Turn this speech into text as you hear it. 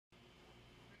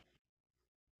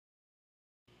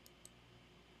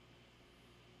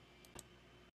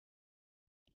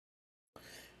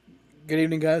Good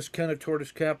evening, guys. Ken at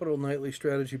Tortoise Capital, nightly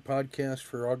strategy podcast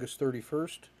for August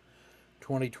 31st,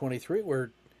 2023.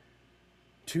 We're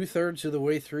two-thirds of the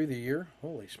way through the year.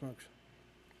 Holy smokes.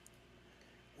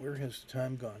 Where has the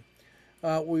time gone?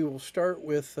 We will start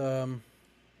with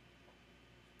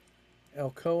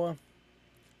Alcoa,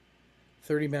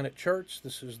 30-minute charts.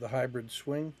 This is the hybrid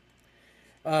swing.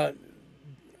 Uh,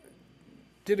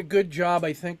 did a good job,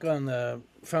 I think, on the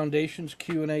Foundations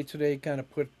Q&A today, kind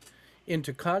of put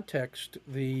into context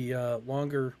the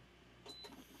longer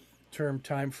term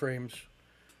time frames,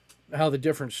 how the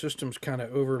different systems kind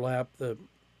of overlap, the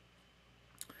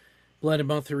blended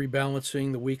monthly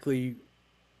rebalancing, the weekly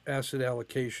asset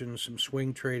allocation, some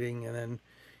swing trading, and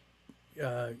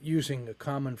then using a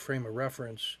common frame of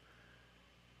reference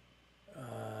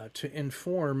to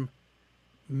inform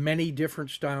many different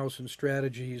styles and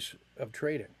strategies of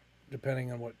trading,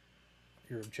 depending on what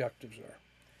your objectives are.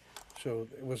 So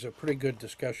it was a pretty good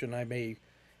discussion. I may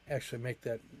actually make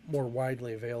that more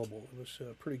widely available. It was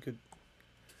pretty good.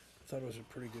 I thought it was a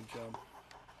pretty good job.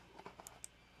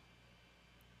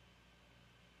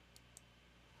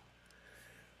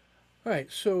 All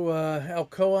right, so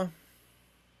Alcoa.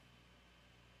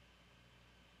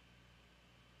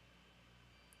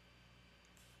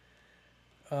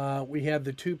 We had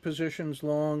the two positions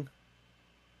long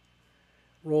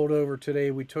rolled over today.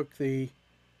 We took the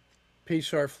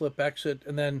PSAR flip exit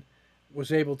and then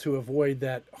was able to avoid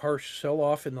that harsh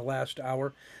sell-off in the last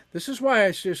hour. This is why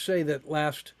I just say that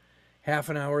last half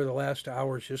an hour, the last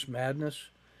hour is just madness,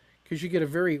 because you get a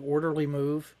very orderly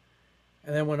move,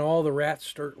 and then when all the rats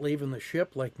start leaving the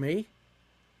ship, like me,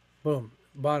 boom,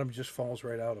 bottom just falls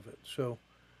right out of it. So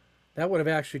that would have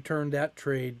actually turned that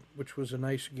trade, which was a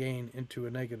nice gain, into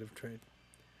a negative trade.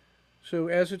 So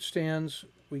as it stands,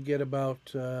 we get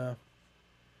about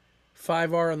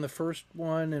 5R on the first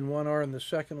one and 1R on the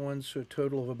second one, so a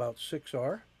total of about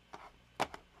 6R.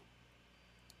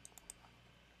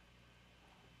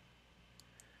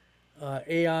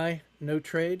 AI, no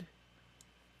trade.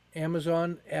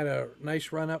 Amazon had a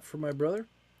nice run up for my brother.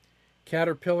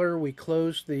 Caterpillar, we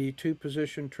closed the two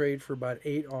position trade for about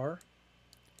 8R.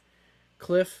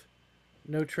 Cliff,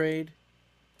 no trade.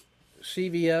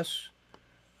 CVS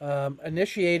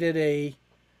initiated a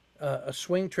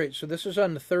swing trade. So this is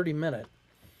on the 30-minute.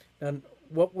 And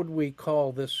what would we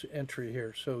call this entry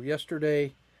here? So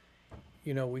yesterday,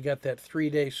 we got that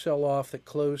 3-day sell-off that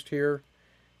closed here.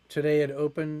 Today it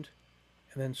opened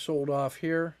and then sold off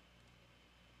here.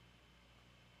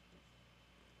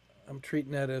 I'm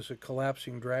treating that as a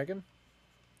collapsing dragon.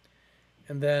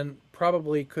 And then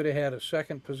probably could have had a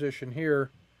second position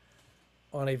here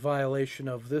on a violation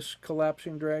of this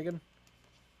collapsing dragon.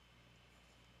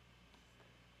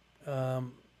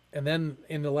 And then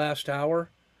in the last hour,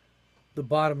 the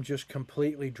bottom just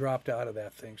completely dropped out of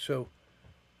that thing. So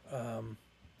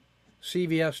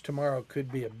CVS tomorrow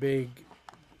could be a big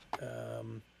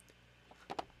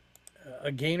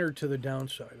a gainer to the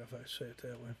downside, if I say it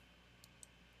that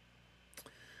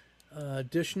way.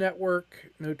 Dish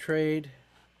Network, no trade.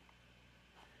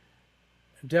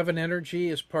 Devon Energy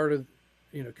is part of,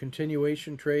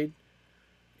 continuation trade.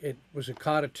 It was a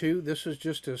COTA 2. This is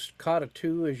just as COTA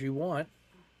 2 as you want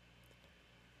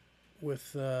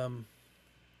with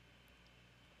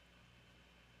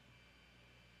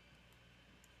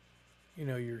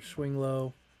your swing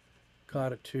low,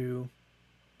 COTA 2,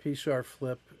 PSAR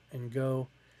flip, and go.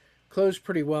 Closed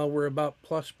pretty well. We're about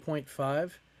plus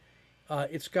 0.5.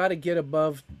 It's got to get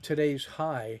above today's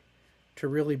high to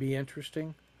really be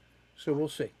interesting. So we'll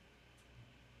see.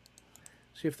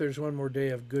 See if there's one more day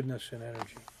of goodness and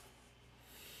energy.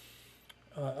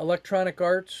 Electronic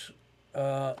Arts,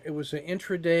 it was an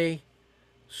intraday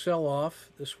sell-off.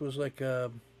 This was like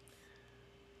a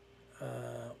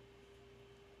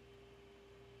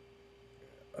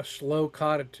slow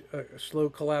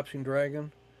collapsing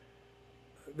dragon.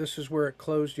 This is where it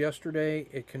closed yesterday.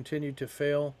 It continued to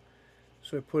fail,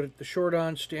 so I put the short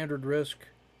on, standard risk,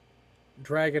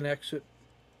 dragon exit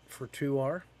for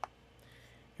 2R.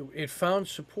 It found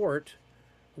support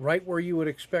right where you would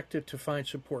expect it to find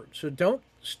support. So don't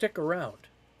stick around.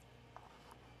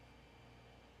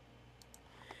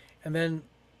 And then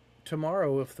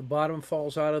tomorrow, if the bottom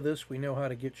falls out of this, we know how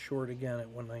to get short again at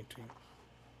 119.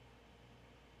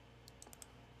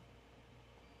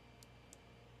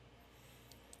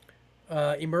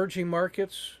 Emerging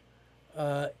markets,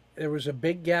 there was a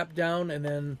big gap down, and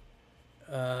then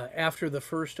after the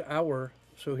first hour,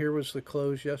 so here was the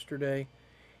close yesterday,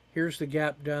 here's the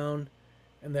gap down,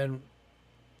 and then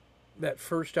that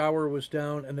first hour was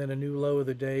down, and then a new low of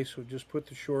the day, so just put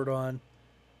the short on.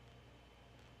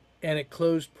 and it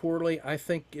closed poorly. I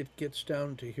think it gets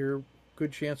down to here.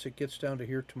 Good chance it gets down to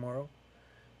here tomorrow.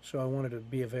 So I wanted to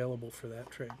be available for that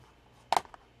trade.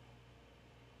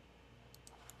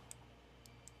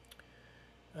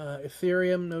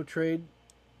 Ethereum, no trade.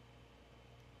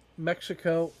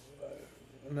 Mexico,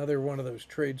 another one of those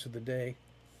trades of the day.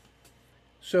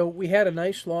 So we had a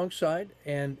nice long side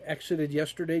and exited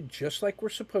yesterday just like we're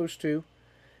supposed to,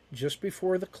 just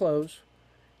before the close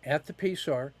at the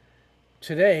PSAR.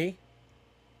 Today,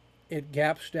 it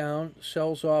gaps down,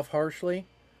 sells off harshly.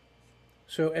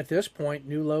 So at this point,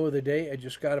 new low of the day, I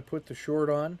just got to put the short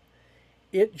on.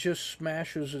 It just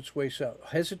smashes its way south,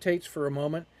 hesitates for a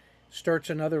moment, starts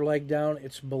another leg down.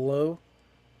 It's below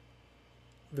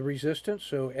the resistance,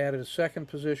 so added a second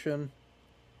position,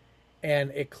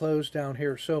 and it closed down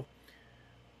here. So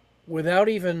without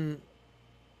even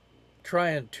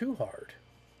trying too hard,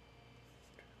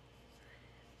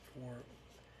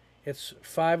 it's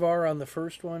 5R on the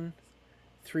first one,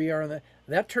 3R on that.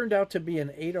 That turned out to be an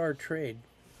 8R trade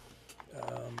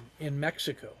in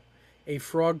Mexico, a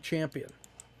frog champion,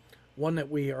 one that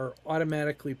we are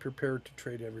automatically prepared to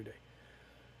trade every day.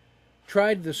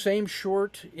 Tried the same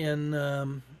short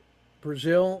in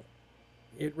Brazil.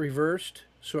 It reversed,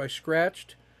 so I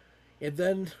scratched. It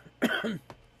then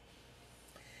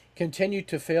continued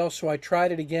to fail, so I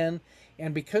tried it again.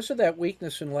 And because of that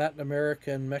weakness in Latin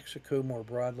America and Mexico more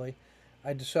broadly,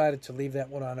 I decided to leave that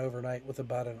one on overnight with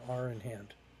about an R in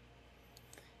hand.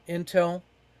 Intel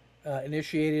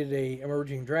initiated a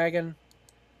emerging dragon.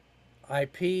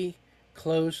 IP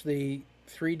closed the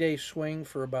 3-day swing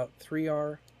for about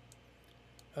 3R.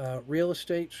 Real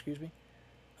estate, excuse me,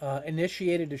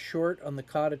 initiated a short on the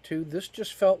COTA 2. This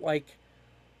just felt like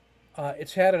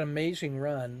it's had an amazing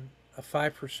run, a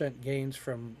 5% gains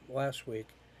from last week.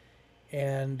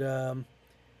 And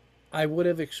I would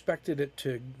have expected it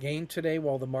to gain today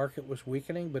while the market was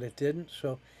weakening, but it didn't.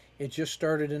 So it just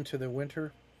started into the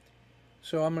winter.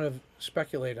 So I'm going to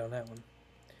speculate on that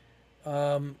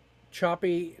one.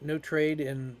 Choppy, no trade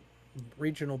in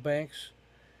regional banks.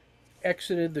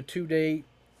 Exited the 2-day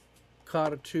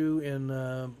COTA 2 in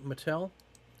Mattel.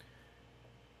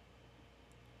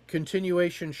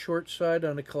 Continuation short side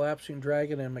on a collapsing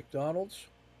dragon and McDonald's.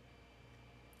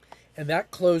 And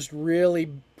that closed really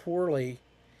poorly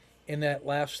in that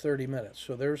last 30 minutes.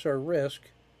 So there's our risk.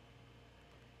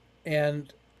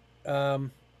 And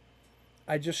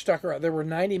I just stuck around. There were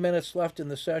 90 minutes left in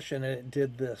the session, and it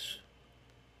did this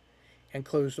and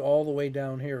closed all the way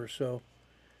down here. So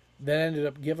that ended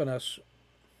up giving us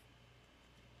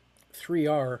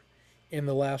 3R in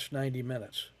the last 90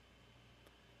 minutes.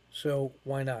 So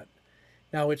why not?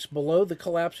 Now it's below the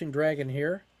collapsing dragon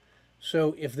here.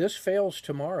 So if this fails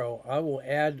tomorrow, I will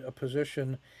add a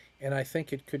position, and I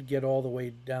think it could get all the way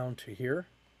down to here,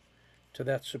 to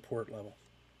that support level.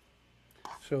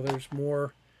 So there's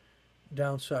more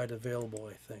downside available,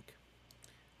 I think.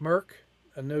 Merck,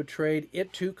 a no trade.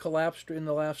 It too collapsed in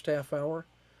the last half hour.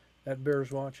 That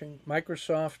bears watching.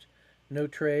 Microsoft, no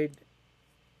trade.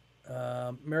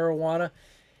 Marijuana.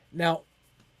 Now,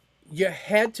 you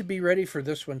had to be ready for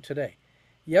this one today.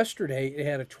 Yesterday, it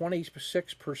had a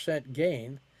 26%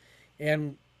 gain,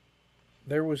 and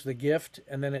there was the gift,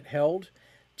 and then it held.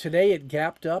 Today, it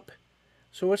gapped up,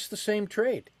 so it's the same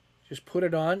trade. Just put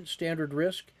it on, standard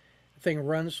risk. The thing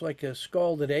runs like a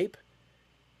scalded ape,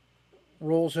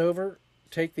 rolls over,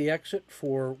 take the exit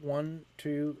for 1,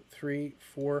 2, 3,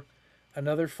 4,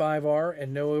 another 5R,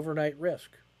 and no overnight risk.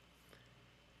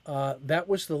 That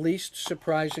was the least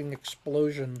surprising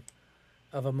explosion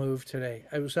of a move today.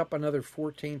 I was up another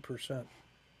 14%.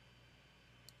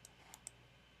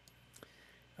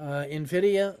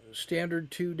 NVIDIA,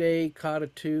 standard 2-day COTA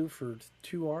 2 for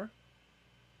 2R.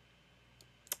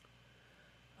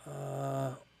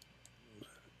 Oh,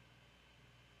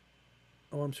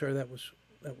 I'm sorry, that was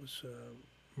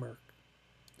Merck.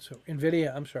 So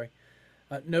NVIDIA, I'm sorry.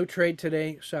 No trade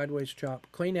today, sideways chop.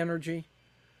 Clean Energy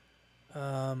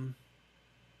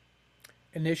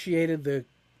initiated the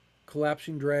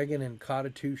collapsing dragon in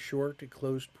COTA 2 short. It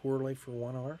closed poorly for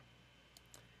 1R.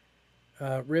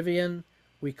 Rivian,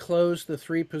 we closed the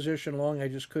 3 position long. I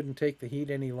just couldn't take the heat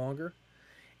any longer.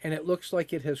 And it looks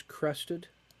like it has crested.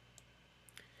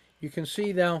 You can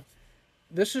see now,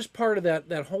 this is part of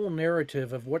that whole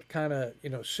narrative of what kind of,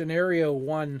 scenario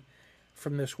 1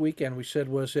 from this weekend we said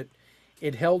was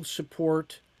it held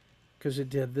support because it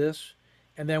did this.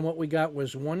 And then what we got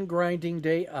was one grinding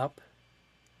day up,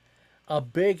 a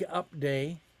big up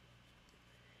day,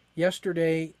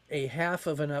 yesterday a half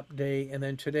of an up day, and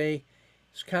then today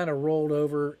it's kind of rolled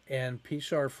over and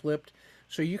PSAR flipped.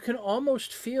 So you can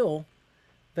almost feel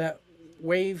that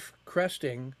wave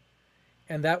cresting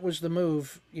And that was the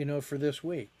move, for this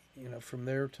week, from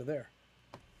there to there.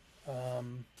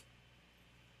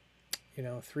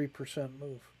 3%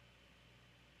 move.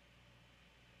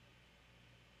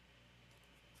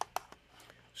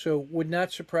 So would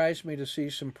not surprise me to see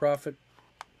some profit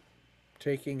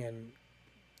taking and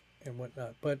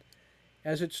whatnot. But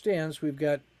as it stands, we've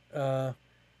got a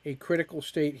critical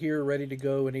state here ready to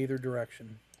go in either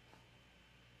direction.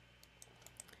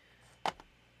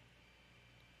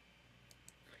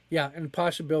 Yeah, and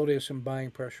possibility of some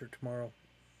buying pressure tomorrow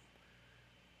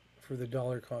for the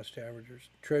dollar cost averagers.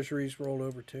 Treasuries rolled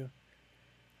over too.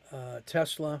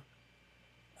 Tesla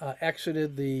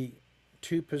exited the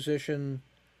two position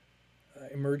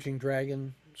emerging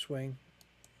dragon swing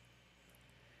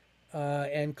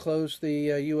and closed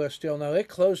the U.S. deal. Now, it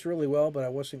closed really well, but I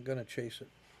wasn't going to chase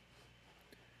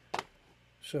it.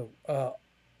 So,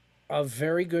 a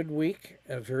very good week,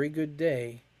 a very good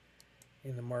day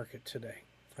in the market today.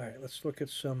 All right, let's look at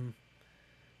some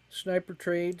sniper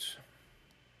trades.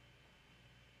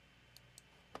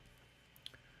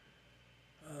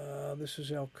 This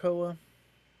is Alcoa.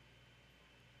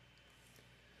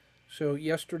 So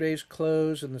yesterday's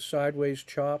close and the sideways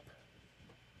chop.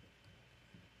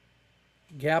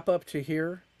 Gap up to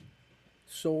here.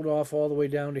 Sold off all the way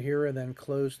down to here and then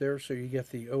closed there. So you get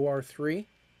the OR3.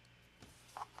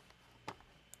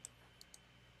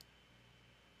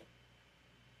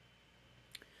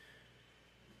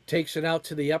 Takes it out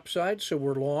to the upside, so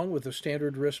we're long with a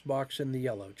standard risk box in the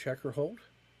yellow. Check or hold.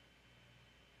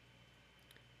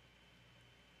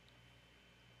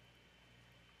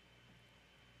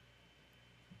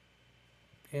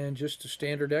 And just a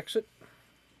standard exit.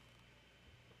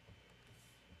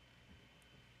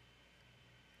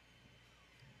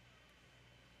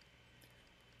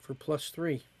 For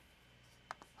 +3.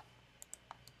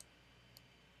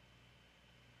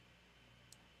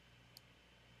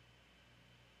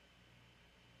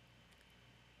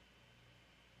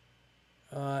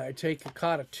 I take a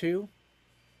COTA 2.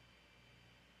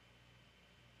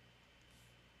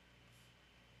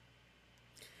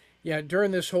 Yeah,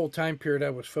 during this whole time period,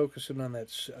 I was focusing on that,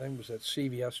 I think it was that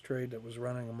CVS trade that was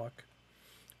running amok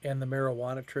and the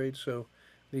marijuana trade, so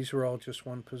these were all just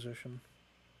one position.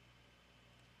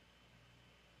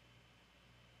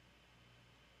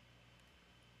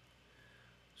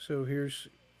 So here's,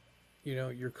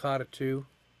 your COTA 2.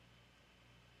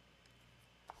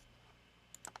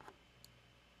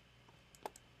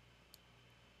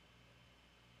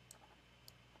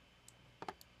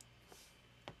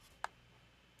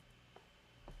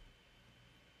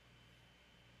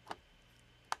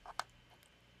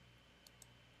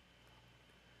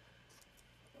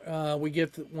 We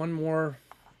get one more.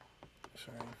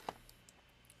 Sorry.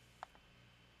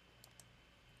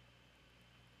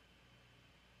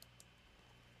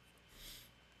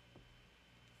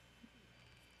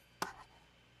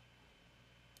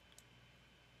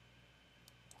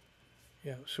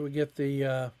 Yeah, so we get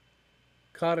the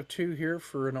COTA 2 here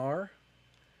for an R.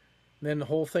 And then the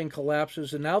whole thing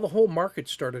collapses, and now the whole market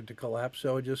started to collapse.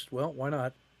 So I just, well, why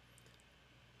not?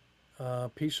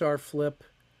 PSAR flip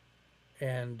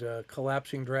and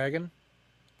collapsing dragon.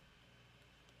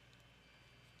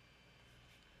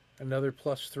 Another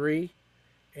 +3,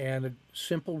 and a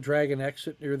simple dragon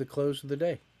exit near the close of the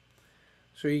day.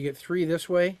 So you get 3 this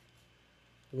way,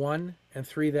 1 and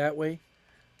 3 that way.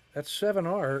 That's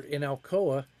 7R in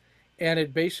Alcoa, and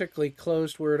it basically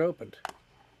closed where it opened.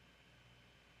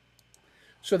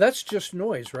 So that's just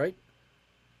noise, right?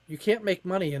 You can't make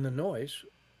money in the noise,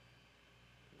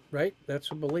 right? That's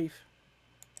a belief.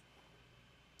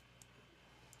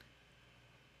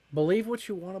 Believe what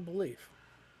you want to believe.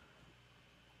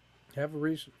 Have a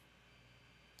reason.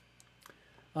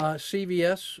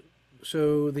 CVS,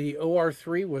 so the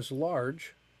OR3 was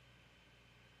large.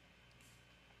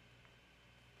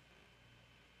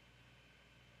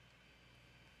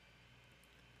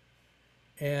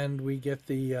 And we get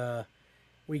the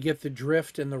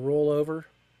drift and the rollover.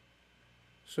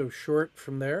 So short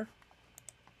from there.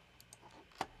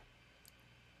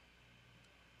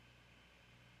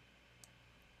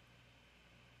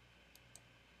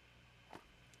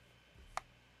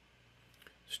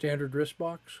 Standard risk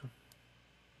box.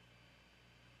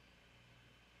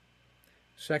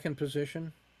 Second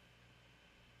position.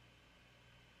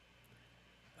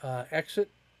 Exit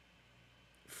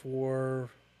for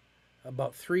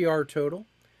about 3R total.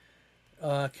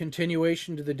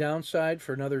 Continuation to the downside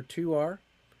for another 2R.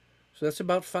 So that's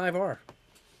about 5R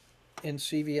in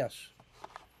CVS.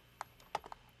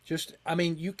 Just, I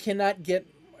mean, you cannot get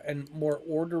a more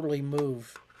orderly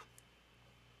move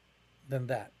than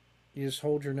that. You just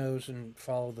hold your nose and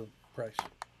follow the price.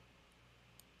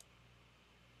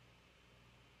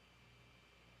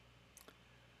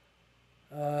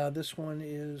 This one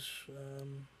is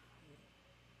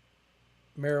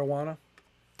marijuana.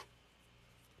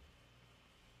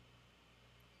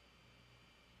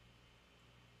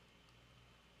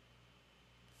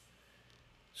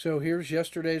 So here's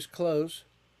yesterday's close.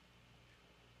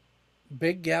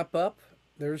 Big gap up.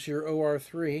 There's your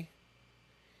OR3.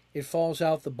 It falls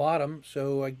out the bottom,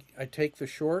 so I take the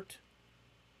short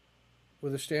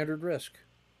with a standard risk.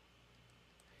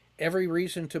 Every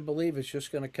reason to believe it's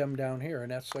just going to come down here,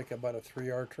 and that's like about a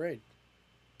 3R trade.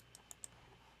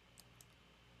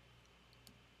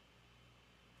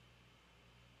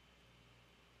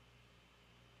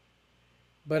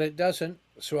 But it doesn't,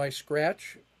 so I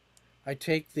scratch. I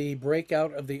take the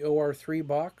breakout of the OR3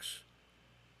 box.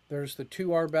 There's the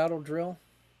 2R battle drill.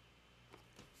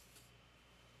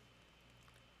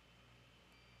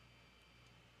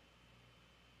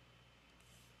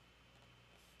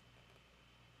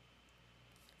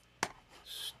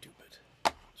 Stupid.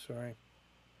 Sorry.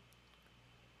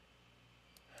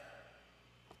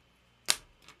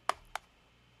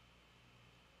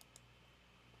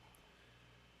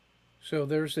 So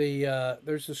there's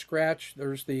the scratch.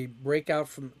 There's the breakout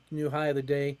from new high of the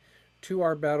day,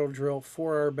 2R battle drill,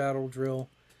 4R battle drill,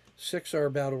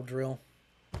 6R battle drill,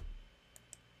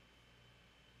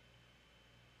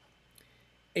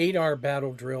 8R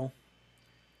battle drill,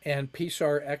 and piece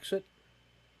R exit.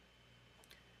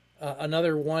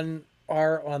 Another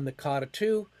 1R on the Kata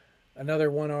 2, another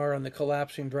 1R on the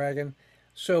collapsing dragon.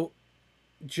 So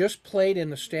just played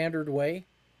in the standard way,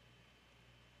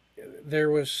 there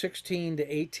was 16 to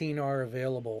 18R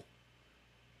available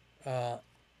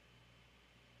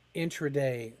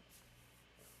intraday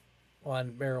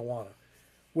on marijuana,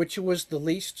 which was the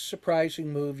least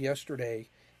surprising move yesterday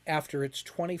after its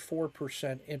 24%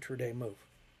 intraday move.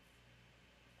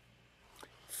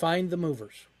 Find the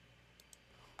movers.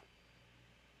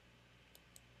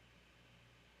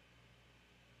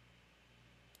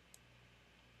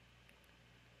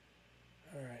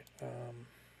 All right.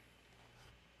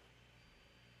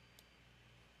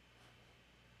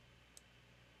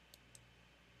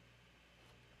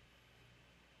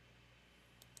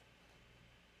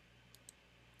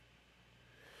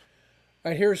 All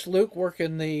right, here's Luke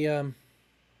working the.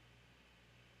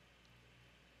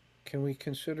 Can we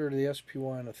consider the SPY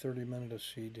on a 30-minute of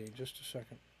CD? Just a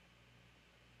second.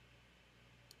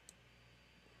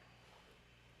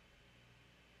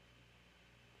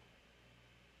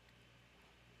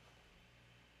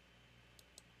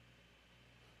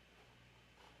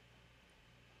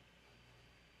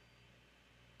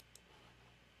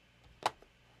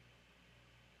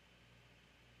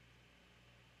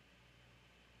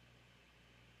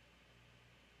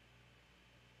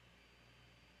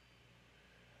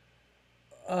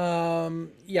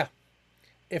 Yeah.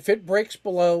 If it breaks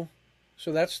below,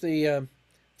 so that's the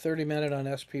 30-minute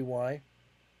on SPY.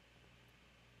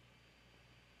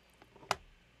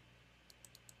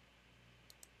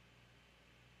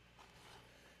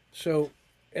 So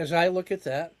as I look at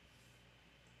that,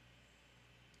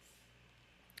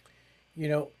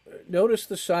 notice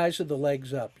the size of the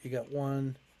legs up. You got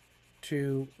 1,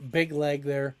 2, big leg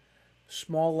there,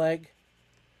 small leg,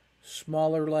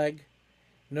 smaller leg.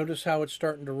 Notice how it's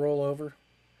starting to roll over.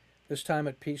 This time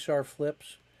at piece R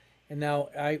flips. And now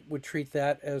I would treat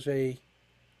that as a,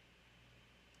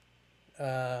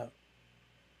 a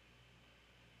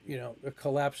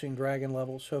collapsing dragon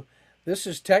level. So this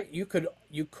is you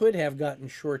could have gotten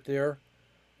short there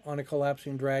on a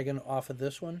collapsing dragon off of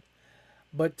this one.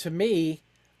 But to me,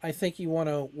 I think you want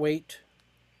to wait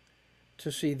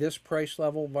to see this price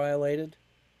level violated.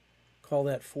 Call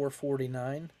that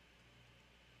 449.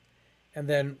 And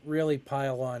then really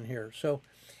pile on here. So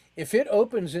if it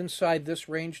opens inside this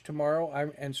range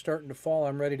tomorrow and starting to fall,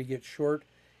 I'm ready to get short,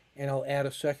 and I'll add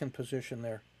a second position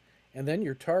there. And then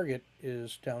your target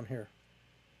is down here.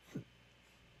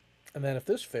 And then if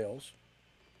this fails,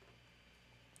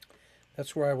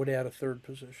 that's where I would add a third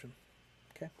position.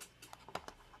 Okay.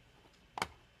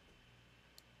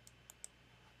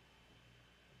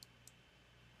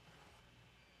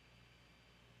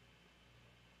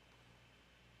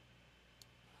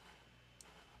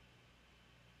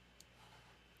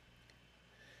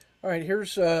 All right,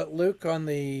 here's Luke on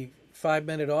the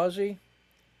 5-minute Aussie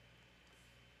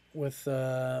with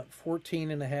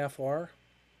 14.5 R.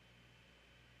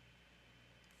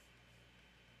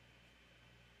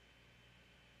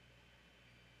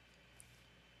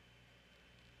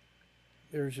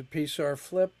 There's a piece R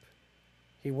flip.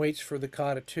 He waits for the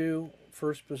Kata 2,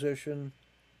 first position.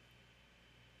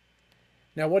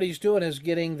 Now what he's doing is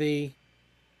getting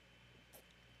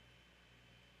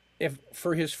if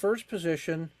for his first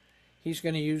position, he's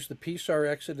going to use the PSAR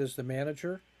exit as the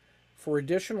manager. For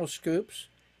additional scoops,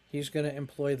 he's going to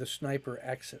employ the sniper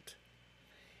exit.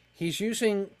 He's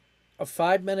using a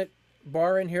 5-minute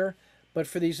bar in here, but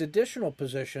for these additional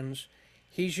positions,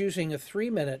 he's using a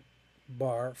 3-minute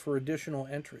bar for additional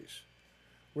entries,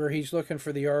 where he's looking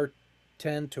for the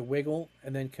R10 to wiggle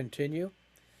and then continue.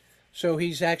 So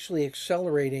he's actually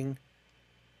accelerating,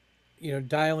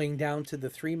 dialing down to the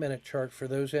 3-minute chart for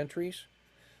those entries.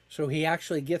 So he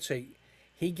actually gets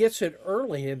it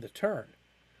early in the turn.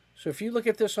 So if you look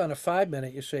at this on a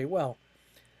 5-minute, you say, well,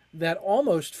 that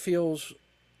almost feels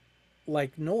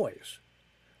like noise.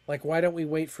 Like, why don't we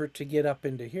wait for it to get up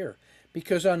into here?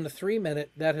 Because on the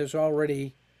 3-minute, that has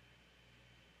already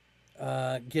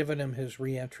given him his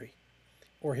re-entry,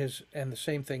 and the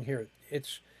same thing here.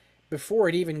 It's before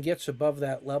it even gets above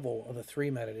that level of the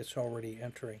 3-minute, it's already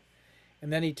entering.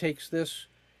 And then he takes this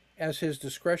as his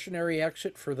discretionary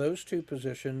exit for those two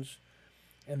positions,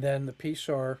 and then the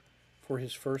PSAR for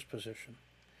his first position.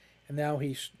 And now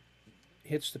he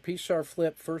hits the PSAR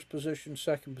flip, first position,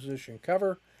 second position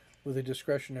cover with a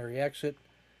discretionary exit,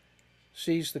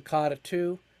 sees the COT at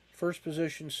 2, first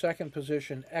position, second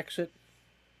position, exit,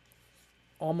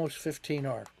 almost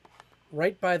 15R.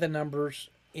 Right by the numbers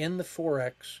in the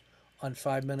forex on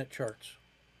 5-minute charts.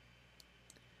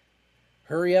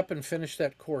 Hurry up and finish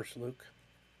that course, Luke.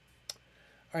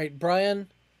 All right, Brian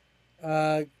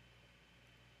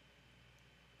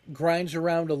grinds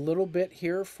around a little bit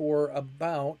here for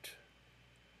about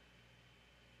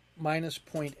minus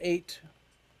 0.8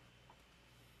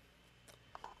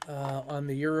 on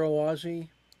the Euro Aussie.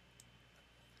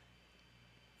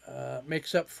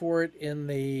 Makes up for it in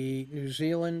the New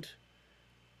Zealand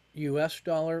US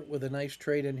dollar with a nice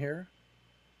trade in here.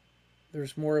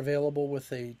 There's more available with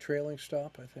a trailing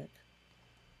stop, I think.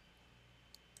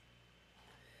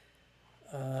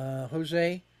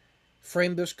 Jose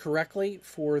framed this correctly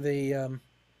for the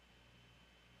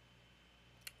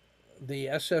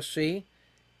SSC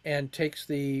and takes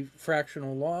the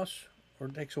fractional loss, or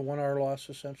takes a 1R loss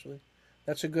essentially.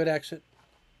 That's a good exit.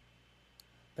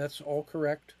 That's all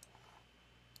correct.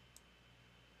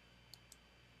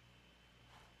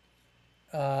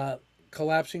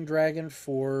 Collapsing Dragon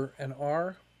for an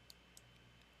R.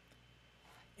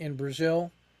 In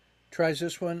Brazil, tries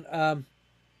this one.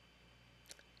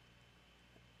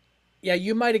 Yeah,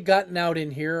 you might have gotten out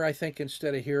in here, I think,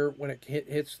 instead of here when it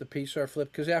hits the PSAR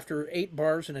flip, because after 8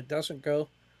 bars and it doesn't go,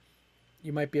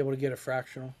 you might be able to get a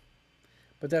fractional.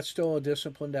 But that's still a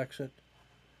disciplined exit.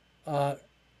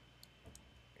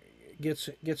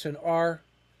 Gets an R,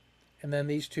 and then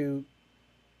these two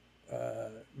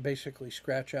basically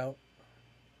scratch out.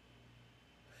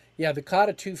 Yeah, the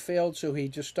COTA 2 failed, so he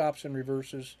just stops and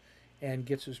reverses and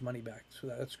gets his money back. So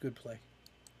that's a good play.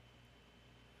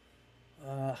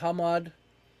 Hamad,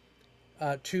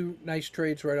 2 nice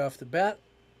trades right off the bat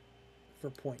for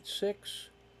 0.6.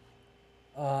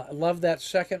 I love that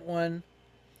second one.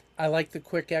 I like the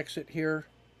quick exit here.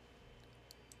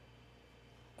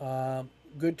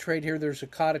 Good trade here. There's a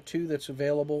COTA 2 that's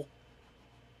available.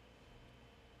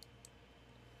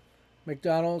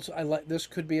 McDonald's, I like this.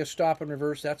 Could be a stop and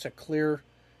reverse. That's a clear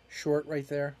short right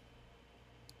there.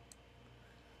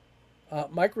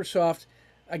 Microsoft,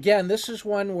 again, this is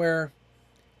one where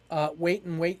wait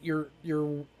and wait.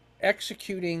 You're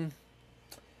executing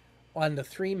on the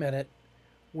 3-minute,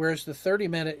 whereas the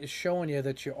 30-minute is showing you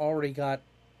that you already got,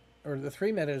 or the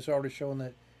 3-minute is already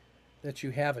showing that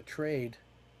you have a trade.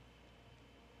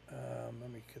 Let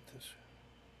me get this.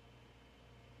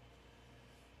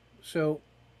 So,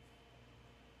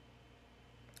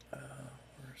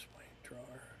 where's my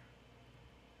drawer?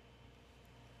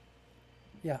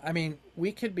 Yeah, I mean,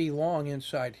 we could be long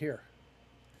inside here,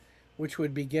 which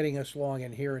would be getting us long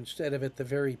in here instead of at the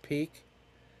very peak.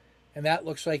 And that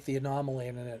looks like the anomaly,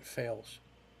 and then it fails.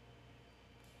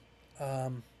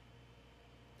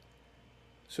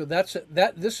 So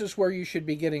this is where you should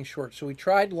be getting short. So we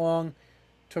tried long,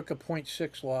 took a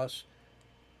 0.6 loss,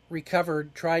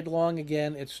 recovered, tried long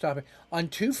again, it's stopping. On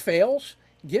 2 fails,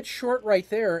 get short right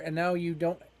there, and now you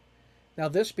don't. Now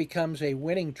this becomes a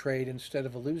winning trade instead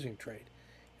of a losing trade.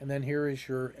 And then here is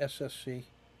your SSC.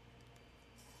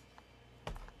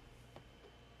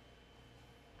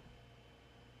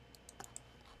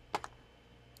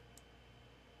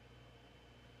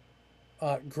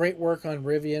 Great work on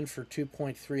Rivian for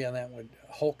 2.3 on that one.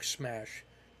 Hulk smash.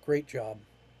 Great job.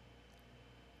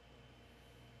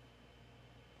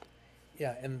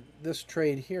 Yeah, and this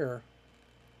trade here,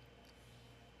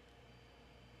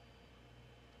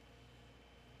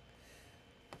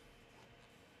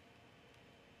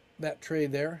 that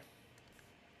trade there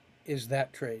is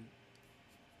that trade.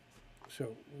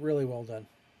 So really well done.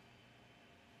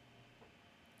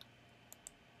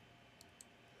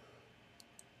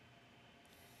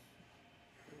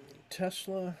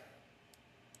 Tesla.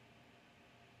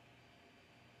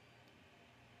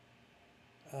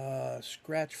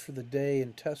 Scratch for the day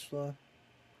in Tesla.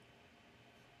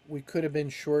 We could have been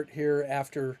short here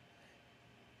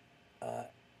uh,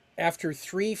 after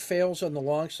 3 fails on the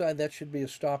long side. That should be a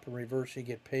stop and reverse. You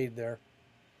get paid there.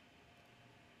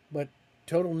 But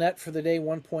total net for the day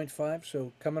 1.5.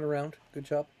 So coming around. Good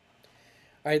job.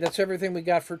 All right, that's everything we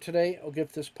got for today. I'll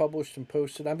get this published and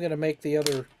posted. I'm going to make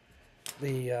the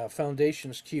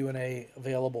foundations Q&A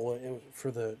available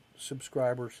for the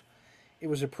subscribers. It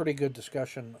was a pretty good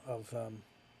discussion of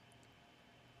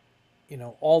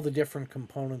all the different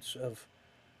components of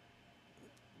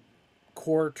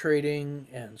core trading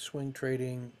and swing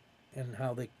trading and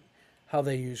how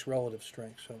they use relative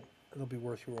strength. So it'll be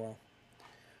worth your while.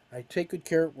 All right, take good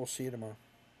care. We'll see you tomorrow.